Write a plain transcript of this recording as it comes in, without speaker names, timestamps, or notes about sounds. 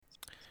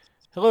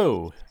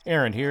Hello,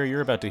 Aaron here.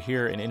 You're about to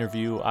hear an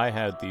interview I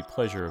had the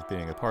pleasure of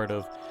being a part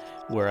of,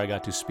 where I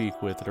got to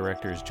speak with the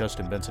directors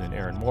Justin Benson and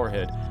Aaron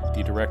Moorhead,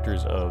 the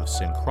directors of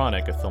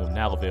Synchronic, a film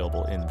now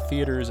available in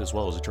theaters as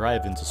well as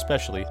drive-ins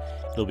especially.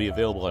 It'll be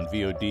available on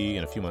VOD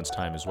in a few months'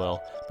 time as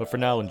well. But for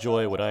now,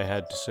 enjoy what I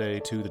had to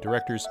say to the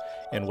directors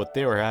and what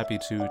they were happy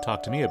to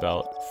talk to me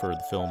about for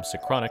the film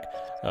Synchronic.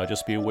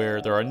 Just be aware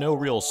there are no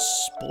real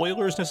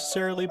spoilers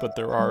necessarily, but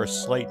there are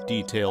slight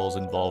details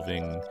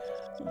involving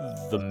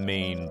the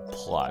main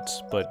plot,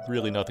 but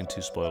really nothing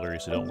too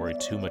spoilery, so don't worry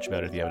too much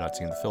about it if you have not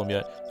seen the film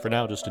yet. For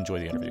now, just enjoy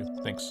the interview.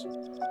 Thanks.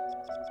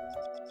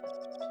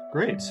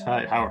 Great.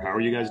 Hi. How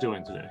are you guys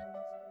doing today?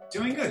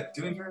 Doing good.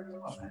 Doing very, very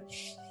well, man.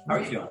 How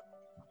are you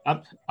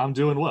doing? I'm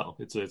doing well.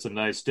 It's a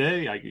nice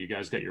day. You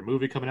guys got your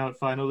movie coming out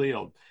finally.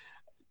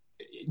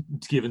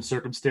 Given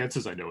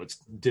circumstances, I know it's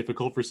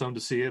difficult for some to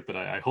see it, but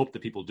I hope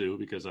that people do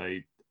because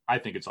I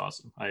think it's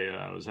awesome.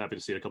 I was happy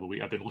to see it a couple of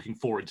weeks. I've been looking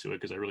forward to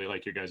it because I really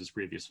like your guys'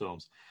 previous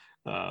films.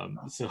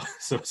 So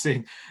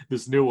seeing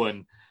this new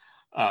one,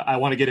 I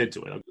want to get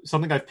into it.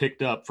 Something I've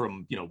picked up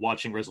from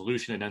watching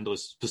Resolution and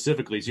Endless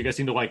specifically is you guys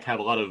seem to have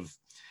a lot of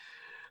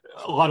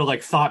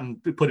like thought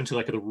and put into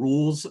like the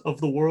rules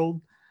of the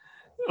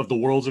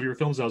worlds of your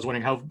films. I was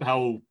wondering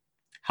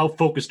how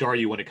focused are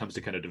you when it comes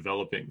to kind of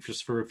developing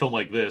just for a film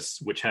like this,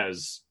 which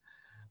has,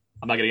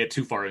 I'm not going to get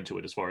too far into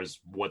it as far as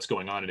what's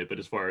going on in it, but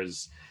as far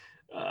as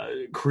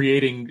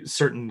creating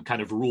certain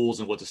kind of rules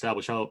and what's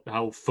established,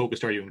 how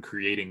focused are you in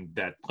creating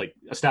that, like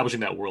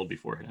establishing that world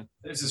beforehand?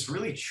 There's this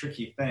really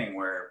tricky thing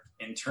where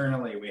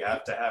internally we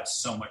have to have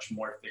so much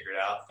more figured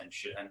out than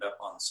should end up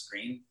on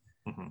screen.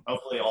 Mm-hmm.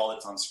 Hopefully all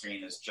that's on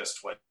screen is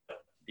just what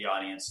the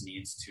audience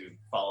needs to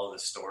follow the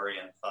story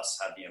and thus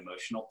have the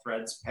emotional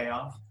threads pay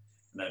off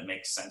and that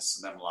makes sense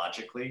to them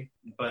logically.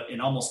 But in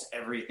almost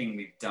everything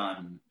we've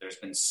done, there's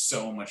been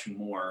so much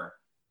more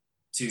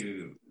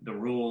to the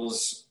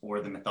rules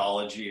or the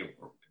mythology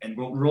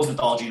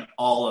and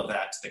all of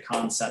that, the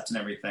concept and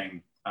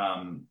everything,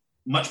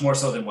 much more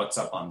so than what's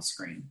up on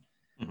screen.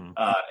 Mm-hmm.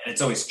 And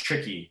it's always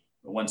tricky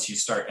once you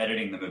start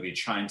editing the movie,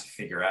 trying to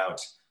figure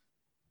out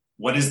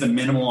what is the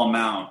minimal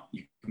amount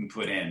you can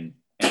put in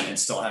and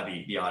still have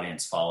the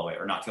audience follow it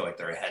or not feel like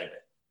they're ahead of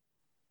it.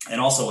 And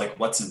also like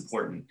what's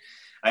important.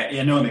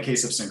 I know in the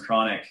case of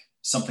Synchronic,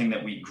 something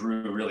that we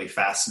grew really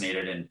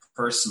fascinated in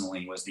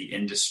personally was the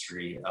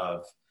industry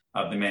of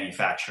the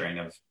manufacturing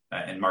of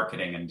and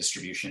marketing and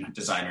distribution of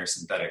designer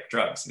synthetic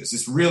drugs. It's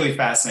this really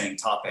fascinating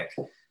topic,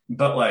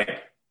 but like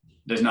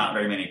there's not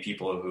very many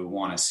people who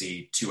want to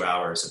see 2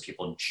 hours of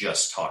people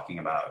just talking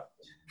about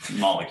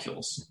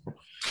molecules.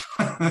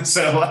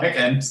 So like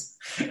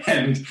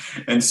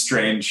and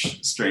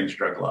strange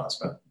drug laws,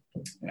 but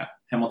yeah.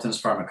 Hamilton's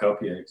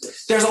Pharmacopoeia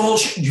exists. There's a whole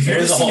you've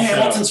ever seen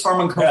Hamilton's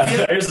Pharmacopoeia?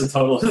 Yeah,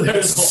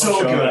 there's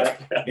so good.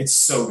 Yeah. It's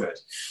so good.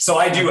 So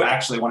I do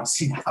actually want to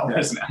see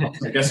hours now.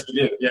 I guess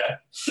you do, yeah.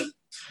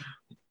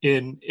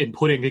 In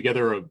putting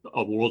together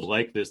a world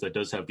like this that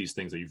does have these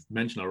things that you've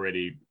mentioned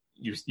already,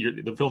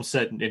 the film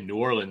set in New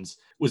Orleans,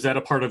 was that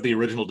a part of the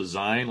original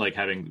design, like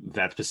having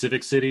that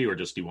specific city, or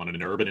just you wanted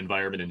an urban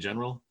environment in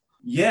general?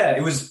 Yeah,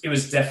 it was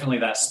definitely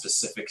that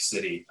specific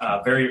city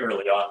very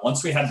early on.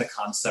 Once we had the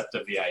concept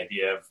of the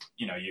idea of,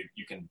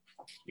 you can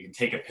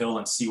take a pill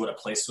and see what a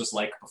place was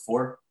like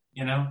before,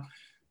 we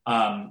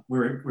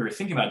were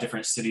thinking about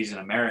different cities in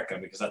America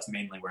because that's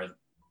mainly where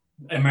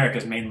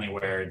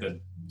the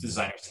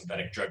designer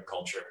synthetic drug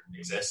culture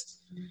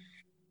exists.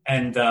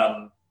 And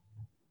thinking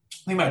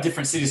about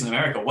different cities in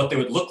America, what they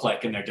would look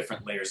like in their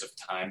different layers of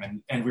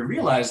time. And we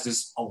realized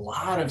is a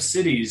lot of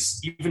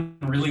cities, even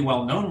really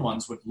well-known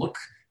ones, would look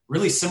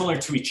really similar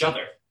to each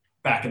other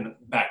back then,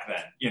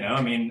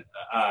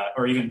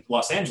 or even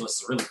Los Angeles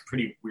is a really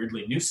pretty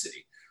weirdly new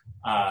city.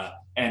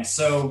 And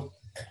so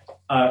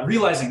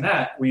realizing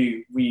that,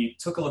 we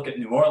took a look at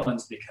New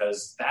Orleans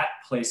because that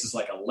place is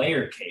like a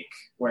layer cake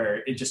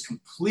where it just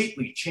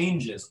completely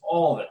changes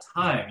all the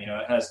time. It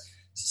has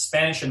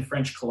Spanish and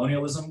French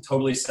colonialism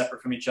totally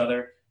separate from each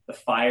other, the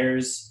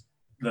fires,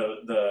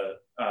 the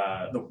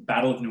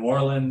Battle of New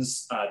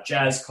Orleans,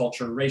 jazz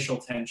culture, racial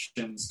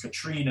tensions,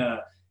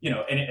 Katrina,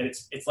 and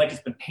it's like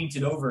it's been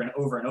painted over and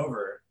over and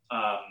over,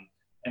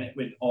 and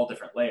with all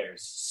different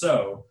layers.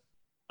 So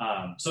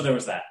there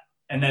was that.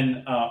 And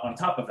then on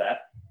top of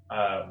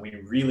that, we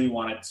really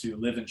wanted to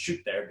live and shoot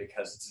there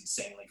because it's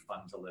insanely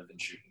fun to live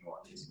and shoot in New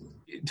Orleans.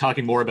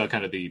 Talking more about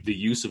kind of the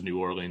use of New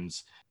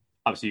Orleans,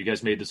 obviously you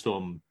guys made this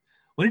film.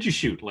 When did you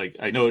shoot? Like,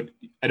 I know it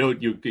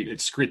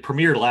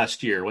premiered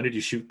last year. When did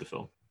you shoot the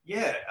film?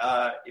 Yeah,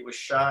 it was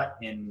shot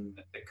in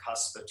the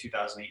cusp of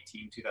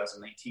 2018,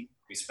 2019.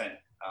 We spent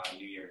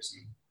New Year's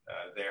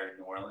there in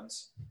New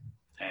Orleans,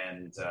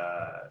 and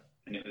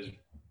it was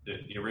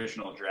the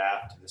original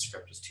draft of the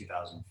script was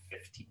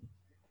 2015.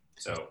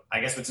 So I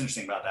guess what's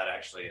interesting about that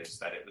actually is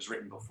that it was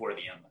written before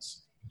The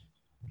Endless.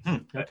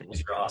 That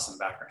was your awesome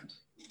background.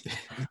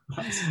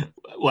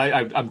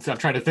 Well, I'm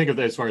trying to think of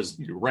that as far as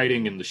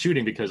writing and the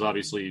shooting, because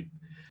obviously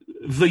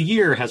the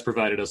year has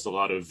provided us a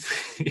lot of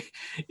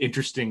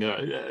interesting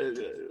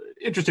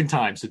interesting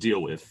times to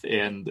deal with.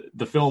 And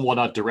the film, while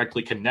not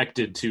directly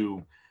connected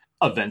to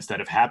events that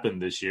have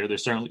happened this year,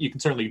 you can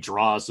certainly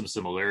draw some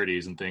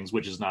similarities and things,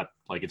 which is not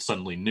like it's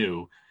suddenly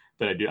new.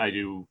 But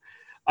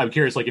I'm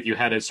curious, like if you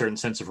had a certain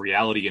sense of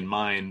reality in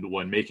mind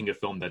when making a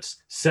film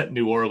that's set in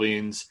New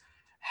Orleans,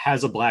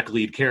 has a black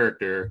lead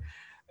character,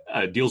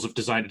 deals with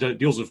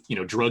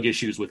drug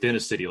issues within a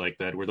city like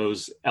that. Were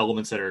those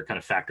elements that are kind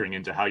of factoring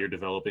into how you're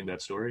developing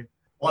that story?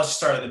 Well, let's just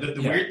start.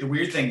 The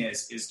weird thing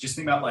is just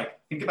think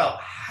about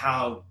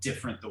how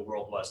different the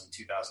world was in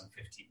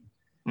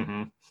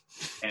 2015,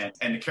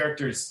 and the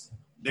characters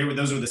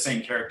those were the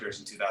same characters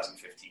in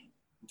 2015,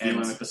 dealing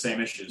with the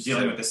same issues,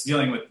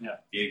 dealing with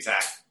the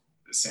exact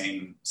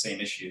same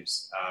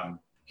issues.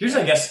 Here's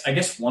I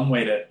guess one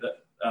way to.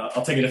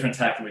 I'll take a different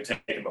tack than we've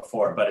taken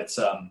before, but it's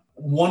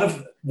one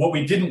of what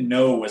we didn't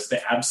know was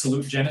the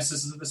absolute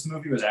genesis of this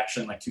movie was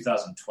actually in like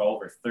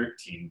 2012 or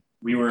 13.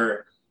 We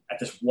were at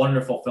this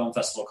wonderful film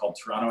festival called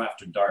Toronto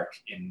After Dark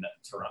in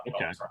Toronto.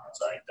 Okay.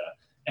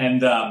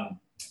 And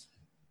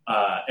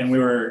we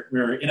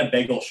were in a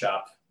bagel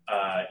shop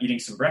eating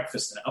some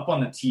breakfast, and up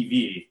on the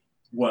TV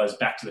was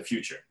Back to the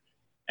Future.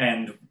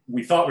 And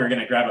we thought we were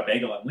going to grab a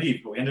bagel and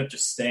leave, but we ended up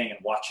just staying and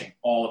watching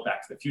all of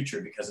Back to the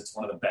Future because it's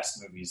one of the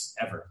best movies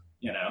ever,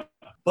 you know?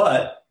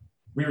 But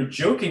we were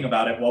joking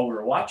about it while we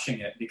were watching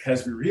it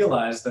because we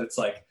realized that it's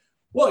like,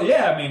 well,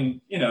 yeah, I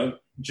mean, you know,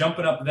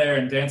 jumping up there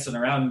and dancing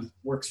around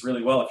works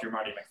really well if you're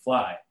Marty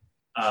McFly.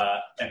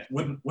 And it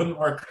wouldn't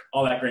work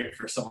all that great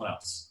for someone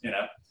else, you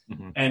know?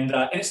 Mm-hmm. And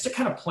it's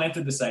kind of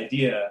planted this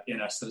idea in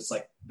us that it's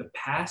like the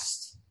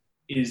past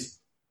is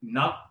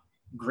not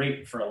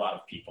great for a lot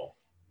of people.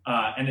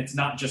 And it's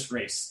not just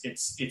race.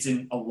 It's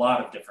in a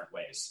lot of different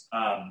ways.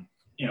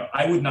 You know,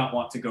 I would not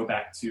want to go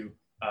back to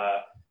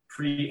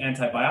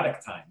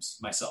pre-antibiotic times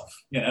myself,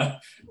 you know.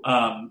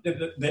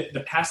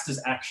 The past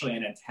is actually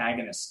an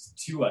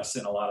antagonist to us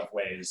in a lot of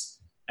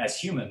ways as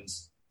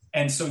humans.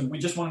 And so we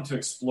just wanted to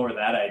explore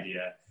that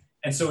idea.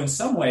 And so in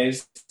some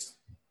ways,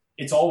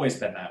 it's always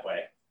been that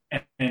way.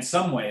 And in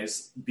some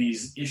ways,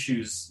 these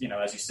issues, you know,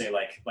 as you say,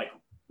 like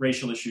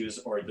racial issues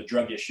or the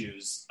drug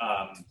issues,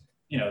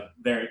 you know,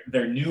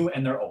 they're new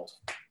and they're old.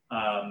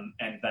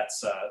 And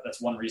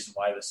that's one reason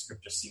why the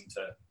script just seemed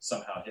to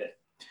somehow hit.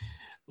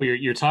 Well,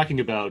 you're talking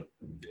about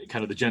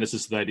kind of the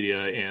genesis of the idea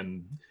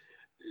and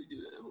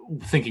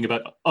thinking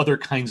about other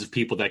kinds of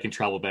people that can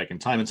travel back in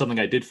time. And something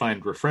I did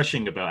find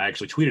refreshing about, I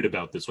actually tweeted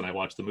about this when I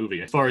watched the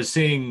movie, as far as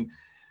seeing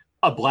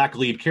a black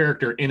lead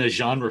character in a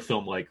genre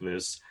film like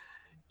this,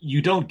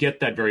 you don't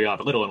get that very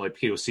often, let alone like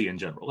POC in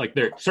general. Like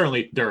there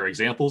are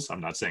examples.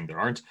 I'm not saying there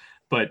aren't,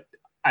 but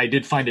I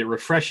did find it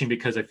refreshing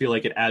because I feel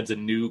like it adds a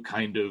new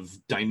kind of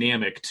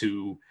dynamic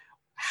to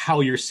how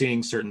you're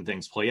seeing certain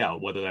things play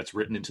out, whether that's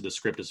written into the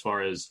script as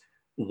far as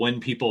when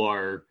people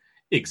are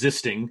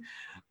existing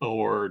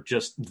or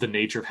just the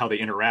nature of how they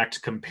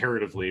interact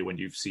comparatively when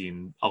you've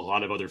seen a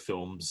lot of other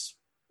films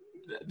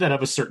that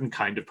have a certain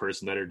kind of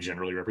person that are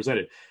generally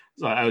represented.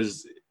 So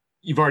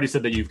you've already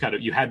said that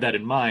you had that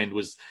in mind.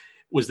 Was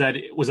that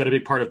a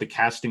big part of the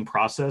casting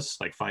process,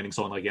 like finding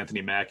someone like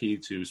Anthony Mackie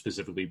to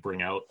specifically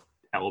bring out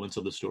elements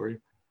of the story?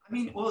 I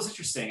mean, well, it's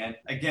interesting. And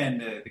again,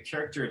 the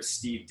character of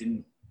Steve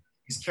didn't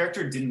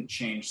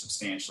change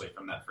substantially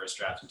from that first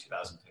draft in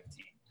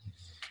 2015.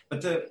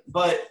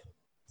 But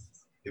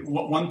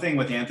one thing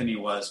with Anthony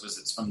was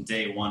it's from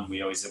day one,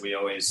 we always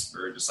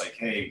were just like,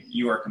 hey,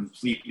 you are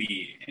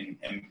completely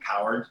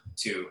empowered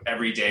to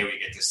every day we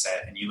get to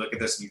set. And you look at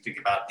this and you think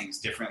about things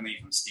differently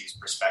from Steve's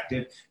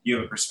perspective. You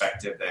have a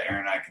perspective that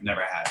Aaron and I could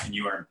never have. And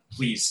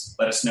please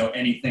let us know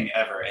anything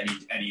ever.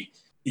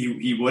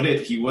 He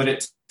would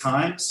at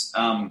times.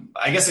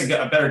 I guess a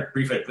better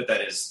brief way to put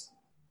that is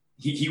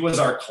he was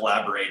our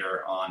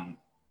collaborator on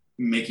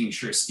making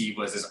sure Steve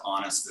was as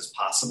honest as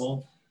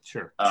possible.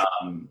 Sure.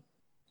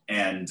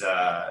 And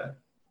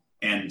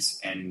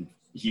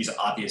he's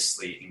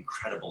obviously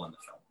incredible in the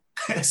film.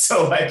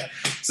 so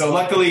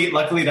luckily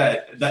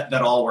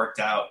that all worked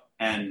out.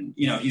 And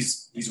you know,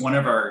 he's one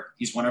of our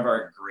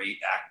great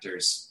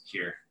actors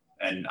here.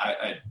 And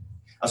I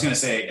was going to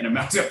say,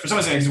 for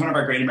someone to say he's one of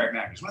our great American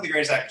actors, one of the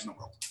greatest actors in the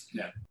world.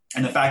 Yeah.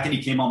 And the fact that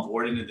he came on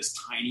board into this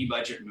tiny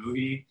budget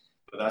movie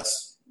with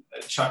us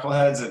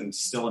chuckleheads and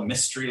still a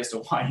mystery as to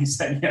why he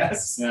said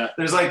yes. Yeah.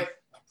 There's like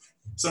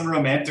some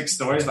romantic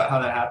stories about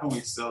how that happened.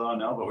 We still don't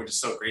know, but we're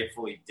just so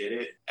grateful he did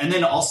it. And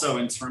then also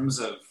in terms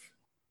of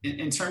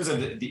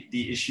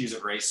the issues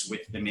of race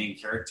with the main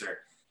character,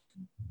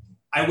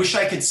 I wish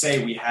I could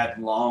say we had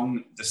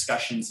long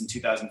discussions in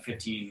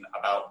 2015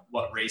 about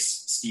what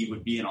race Steve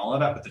would be and all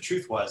of that, but the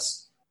truth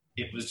was,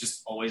 it was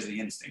just always the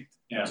instinct.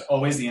 You know, it was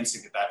always the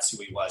instinct that that's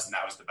who he was, and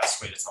that was the best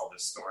way to tell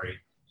this story.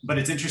 But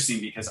it's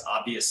interesting because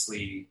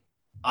obviously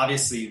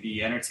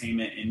the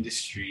entertainment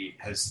industry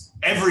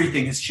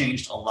everything has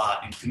changed a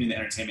lot, including the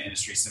entertainment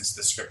industry, since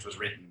the script was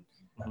written.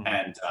 Mm-hmm.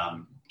 And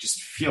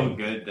just feel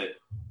good that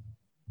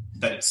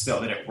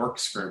it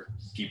works for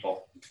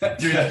people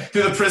through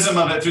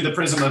the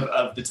prism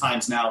of the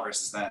times now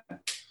versus then.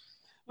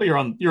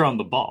 Well, you're on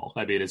the ball.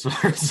 I mean, it's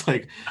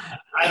like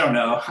I don't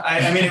know.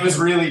 I mean, it was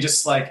really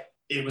just like,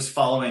 it was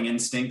following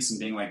instincts and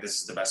being like,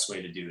 this is the best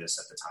way to do this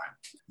at the time.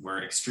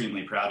 We're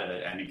extremely proud of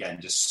it. And again,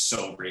 just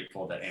so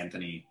grateful that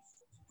Anthony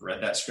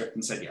read that script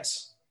and said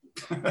yes.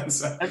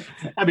 So.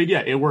 I mean,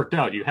 yeah, it worked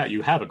out.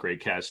 You have a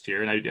great cast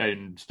here, and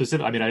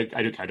I mean,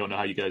 I don't know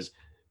how you guys,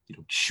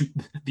 shoot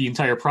the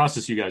entire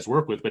process you guys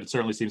work with, but it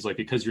certainly seems like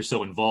because you're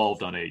so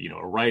involved on a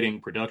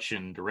writing,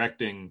 production,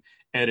 directing,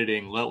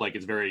 editing, like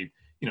it's very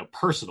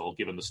personal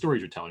given the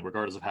stories you're telling,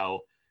 regardless of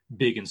how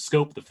big in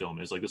scope the film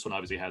is. Like this one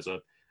obviously has I'm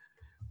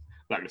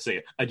not going to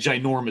say a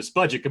ginormous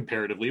budget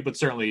comparatively, but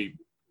certainly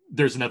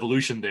there's an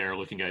evolution there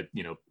looking at,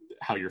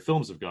 how your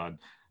films have gone.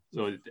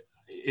 So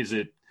is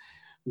it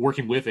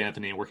working with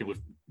Anthony and working with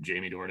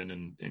Jamie Dornan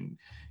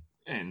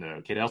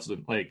and Kate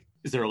Alston, like,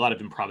 is there a lot of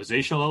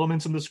improvisational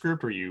elements in the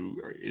script, or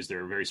is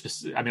there very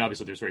specific, I mean,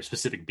 obviously there's very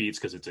specific beats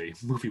because it's a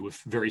movie with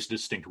very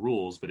distinct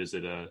rules, but is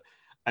it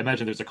I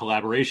imagine there's a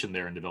collaboration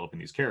there in developing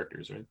these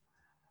characters, right?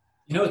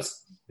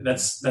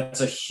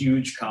 That's a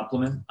huge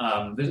compliment.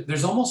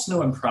 There's almost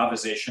no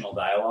improvisational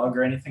dialogue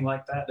or anything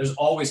like that. There's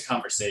always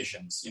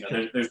conversations.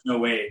 There's no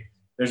way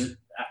to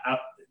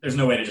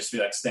just be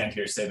like, stand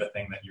here, say the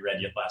thing that you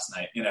read yet last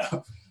night.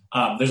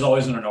 There's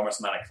always an enormous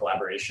amount of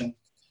collaboration,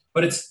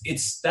 but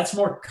that's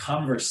more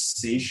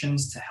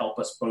conversations to help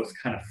us both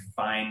kind of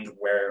find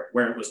where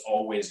it was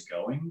always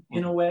going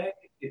in a way.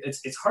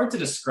 It's hard to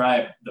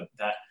describe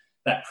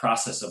that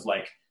process of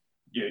like,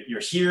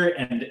 you're here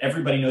and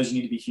everybody knows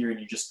you need to be here and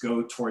you just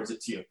go towards it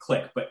till you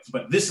click. But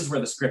this is where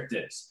the script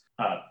is.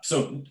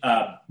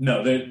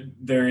 No,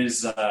 there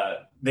is,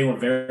 they were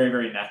very,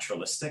 very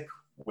naturalistic,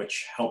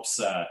 which helps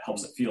it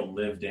feel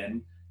lived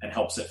in and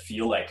helps it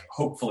feel like,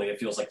 hopefully it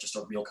feels like just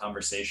a real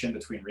conversation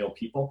between real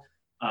people,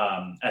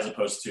 as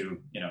opposed to,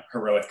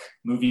 heroic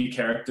movie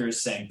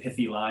characters saying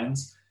pithy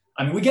lines.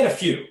 I mean, we get a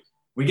few.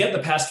 We get the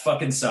past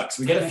fucking sucks.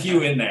 We get a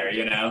few in there,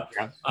 Yeah.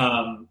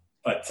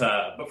 But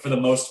for the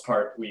most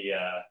part,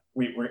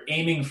 we're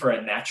aiming for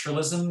a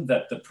naturalism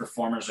that the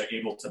performers are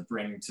able to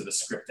bring to the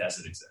script as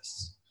it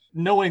exists.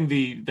 Knowing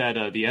the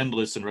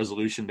Endless and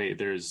Resolution,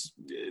 there's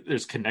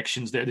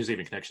connections there. There's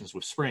even connections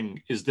with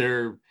Spring.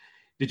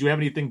 Did you have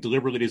anything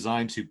deliberately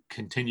designed to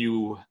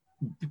continue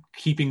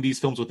keeping these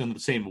films within the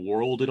same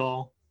world at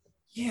all?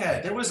 Yeah,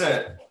 there's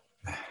a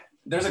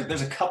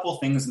couple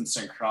things in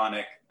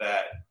Synchronic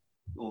that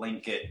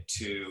link it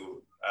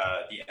to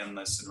the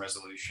Endless and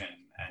Resolution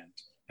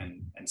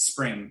and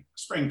Spring.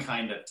 Spring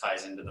kind of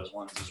ties into those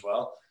ones as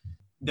well.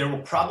 There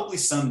will probably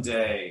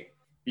someday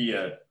be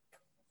a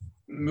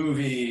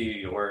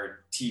movie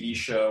or TV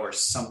show or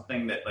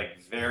something that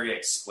like very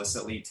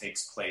explicitly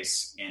takes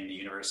place in the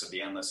universe of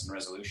the Endless and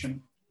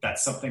Resolution.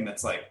 That's something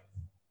that's like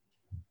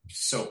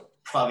so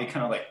probably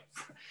kind of like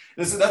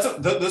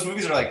those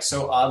movies are like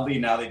so oddly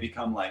now they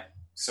become like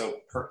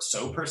so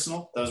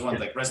personal. Those ones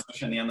like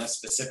Resolution and the Endless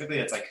specifically,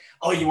 it's like,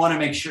 oh, you want to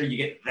make sure you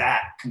get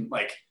that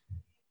like.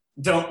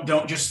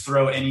 Don't just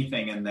throw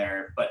anything in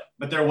there, but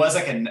there was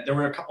there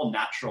were a couple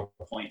natural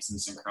points in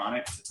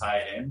Synchronic to tie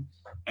it in,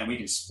 and we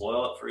can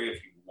spoil it for you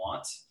if you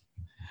want.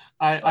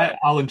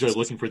 I'll enjoy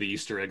looking for the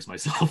Easter eggs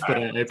myself, but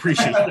I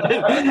appreciate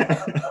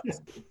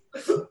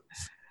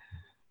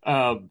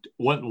it.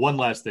 One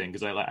last thing,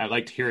 because I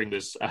liked hearing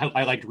this.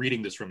 I liked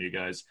reading this from you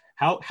guys.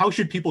 How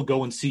should people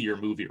go and see your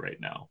movie right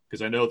now?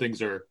 Because I know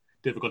things are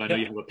difficult. I know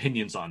you have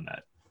opinions on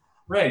that.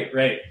 Right.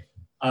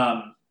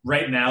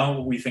 Right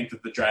now, we think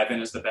that the drive-in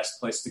is the best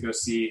place to go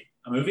see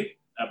a movie,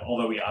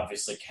 although we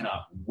obviously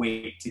cannot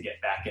wait to get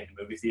back into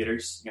movie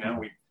theaters.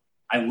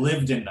 I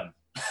lived in them.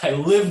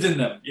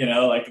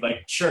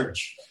 Like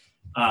church.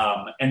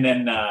 And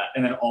then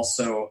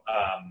also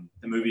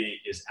the movie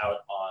is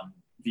out on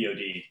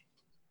VOD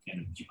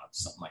in a few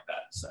months, something like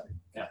that. So,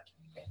 yeah.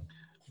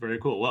 Very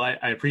cool. Well,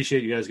 I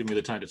appreciate you guys giving me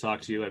the time to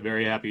talk to you. I'm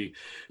very happy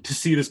to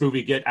see this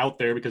movie get out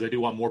there because I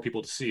do want more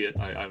people to see it.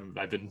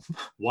 I've been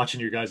watching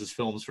your guys'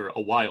 films for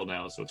a while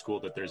now, so it's cool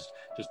that there's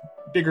just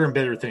bigger and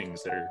better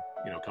things that are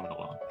coming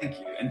along. Thank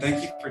you, and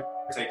thank you for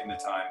taking the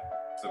time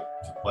to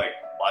like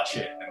watch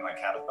it and like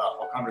have a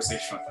thoughtful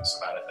conversation with us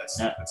about it. That's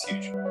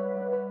huge.